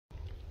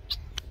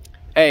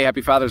Hey,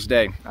 happy Father's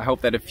Day. I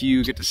hope that if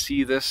you get to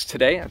see this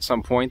today at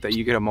some point that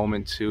you get a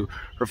moment to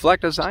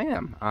reflect as I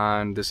am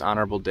on this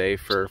honorable day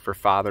for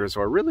fathers,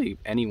 or really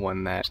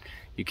anyone that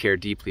you care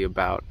deeply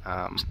about.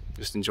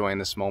 Just enjoying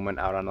this moment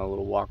out on a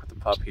little walk with the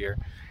pup here.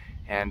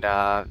 And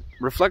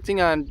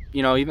reflecting on,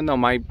 even though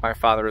my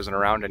father isn't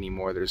around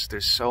anymore,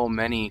 there's so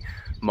many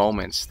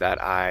moments that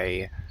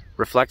I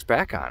reflect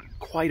back on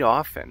quite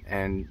often,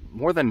 and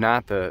more than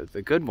not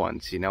the good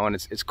ones, and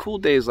it's cool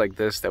days like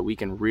this that we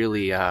can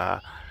really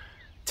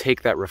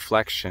take that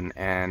reflection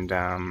and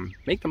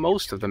make the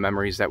most of the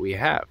memories that we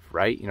have,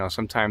 right?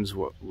 Sometimes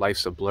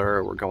life's a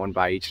blur, we're going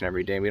by each and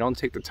every day, and we don't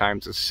take the time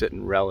to sit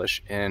and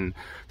relish in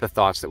the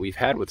thoughts that we've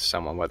had with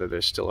someone, whether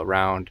they're still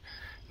around,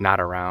 not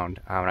around.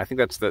 And I think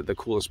that's the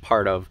coolest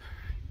part of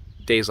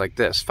days like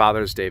this,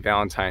 Father's Day,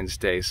 Valentine's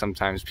Day.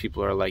 Sometimes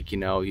people are like,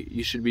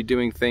 you should be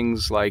doing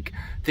things like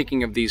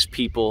thinking of these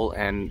people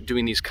and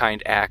doing these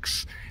kind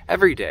acts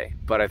every day.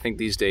 But I think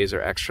these days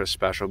are extra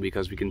special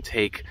because we can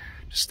take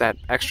just that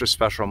extra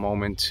special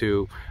moment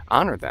to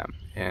honor them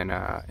in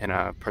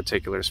a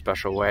particular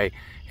special way.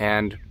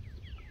 And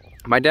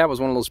my dad was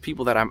one of those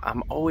people that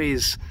I'm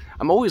always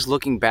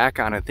looking back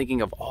on and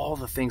thinking of all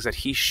the things that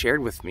he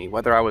shared with me,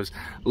 whether I was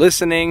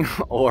listening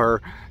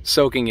or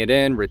soaking it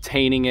in,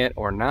 retaining it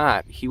or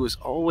not. He was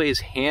always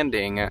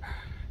handing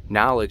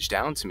knowledge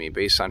down to me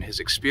based on his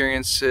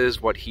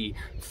experiences, what he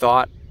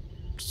thought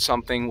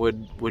something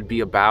would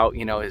be about,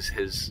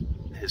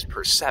 his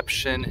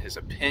perception, his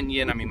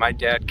opinion. I mean, my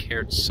dad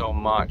cared so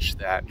much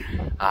that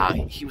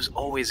he was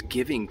always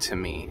giving to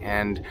me.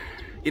 And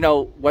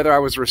whether I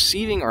was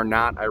receiving or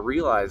not, I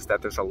realized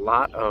that there's a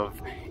lot of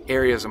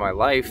areas of my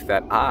life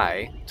that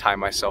I tie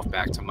myself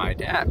back to my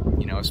dad,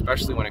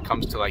 especially when it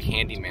comes to like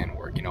handyman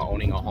work,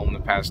 owning a home the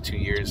past 2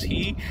 years.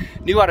 He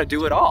knew how to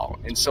do it all.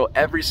 And so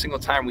every single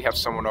time we have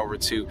someone over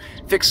to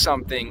fix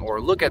something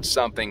or look at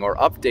something or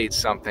update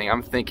something,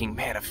 I'm thinking,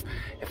 man, if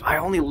I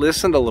only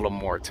listened a little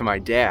more to my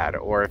dad,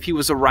 or if he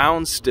was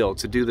around still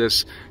to do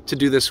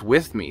this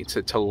with me,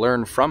 to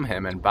learn from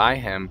him and by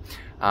him,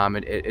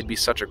 it'd be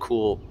such a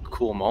cool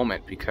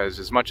moment, because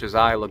as much as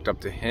I looked up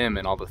to him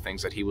and all the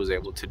things that he was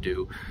able to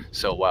do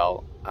so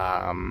well,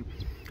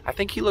 I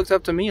think he looked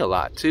up to me a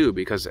lot too,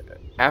 because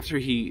after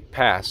he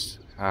passed,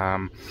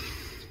 a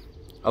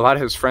lot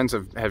of his friends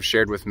have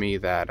shared with me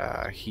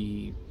that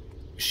he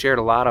shared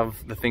a lot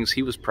of the things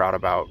he was proud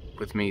about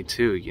with me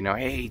too.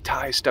 Hey,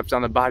 Ty stepped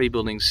on the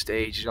bodybuilding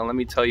stage, let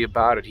me tell you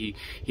about it.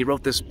 He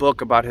wrote this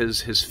book about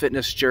his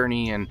fitness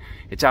journey, and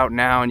it's out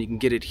now and you can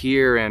get it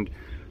here. And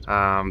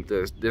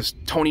this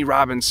Tony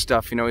Robbins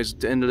stuff, he's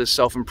into this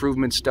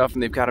self-improvement stuff,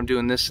 and they've got him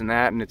doing this and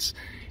that, and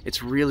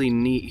it's really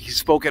neat. He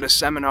spoke at a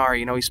seminar,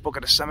 he spoke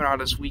at a seminar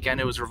this weekend.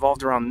 It was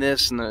revolved around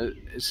this, and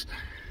it's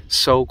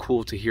so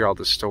cool to hear all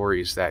the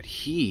stories that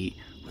he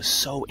was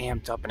so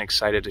amped up and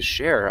excited to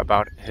share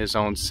about his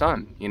own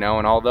son, and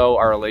although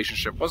our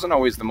relationship wasn't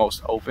always the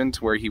most open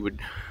to where he would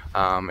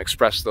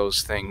express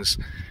those things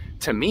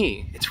to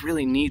me, it's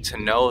really neat to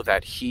know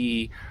that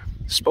he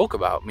spoke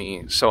about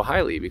me so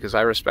highly, because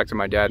I respected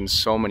my dad in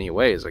so many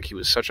ways. Like, he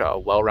was such a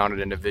well-rounded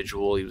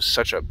individual. He was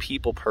such a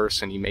people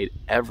person. He made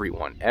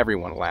everyone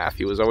laugh.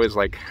 He was always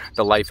like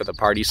the life of the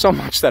party, so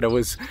much that it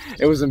was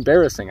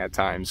embarrassing at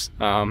times,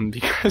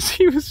 because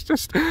he was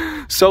just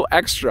so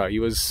extra. He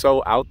was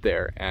so out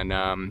there,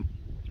 and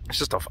it's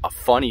just a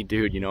funny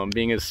dude, and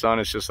being his son,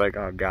 it's just like,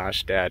 oh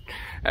gosh, Dad,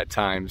 at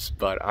times.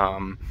 But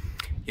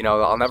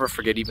I'll never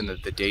forget even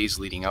the days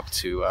leading up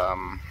to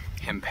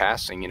him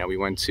passing. We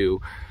went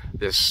to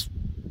this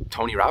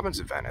Tony Robbins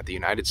event at the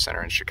United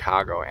Center in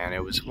Chicago, and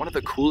it was one of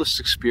the coolest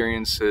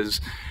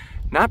experiences,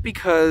 not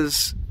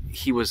because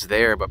he was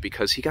there, but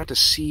because he got to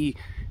see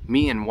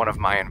me in one of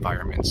my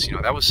environments.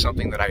 That was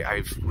something that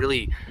I've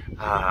really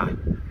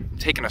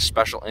taken a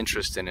special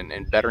interest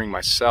in bettering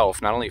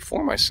myself, not only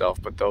for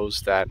myself, but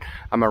those that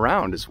I'm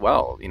around as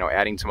well,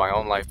 adding to my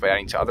own life by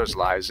adding to others'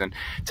 lives. And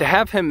to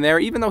have him there,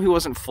 even though he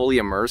wasn't fully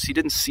immersed, he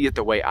didn't see it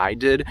the way I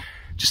did,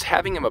 just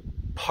having him a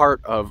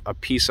part of a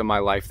piece of my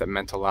life that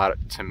meant a lot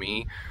to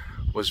me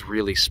was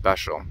really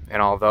special.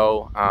 And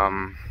although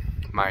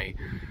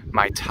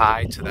my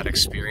tie to that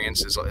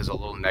experience is a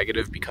little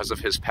negative because of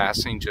his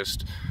passing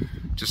just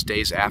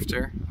days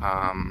after,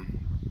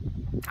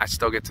 I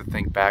still get to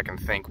think back and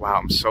think, wow,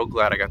 I'm so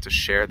glad I got to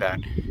share that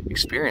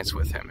experience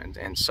with him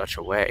in such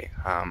a way.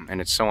 And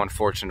it's so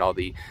unfortunate, all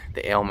the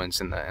ailments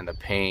and the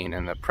pain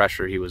and the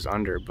pressure he was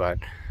under, but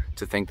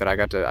to think that I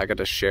got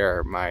to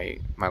share my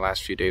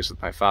last few days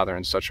with my father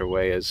in such a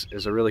way is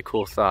a really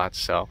cool thought.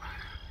 So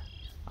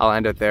I'll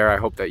end it there. I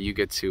hope that you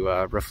get to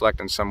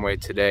reflect in some way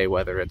today,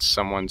 whether it's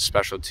someone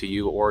special to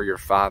you or your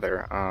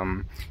father.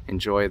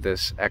 Enjoy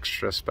this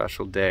extra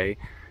special day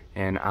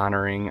in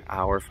honoring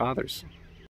our fathers.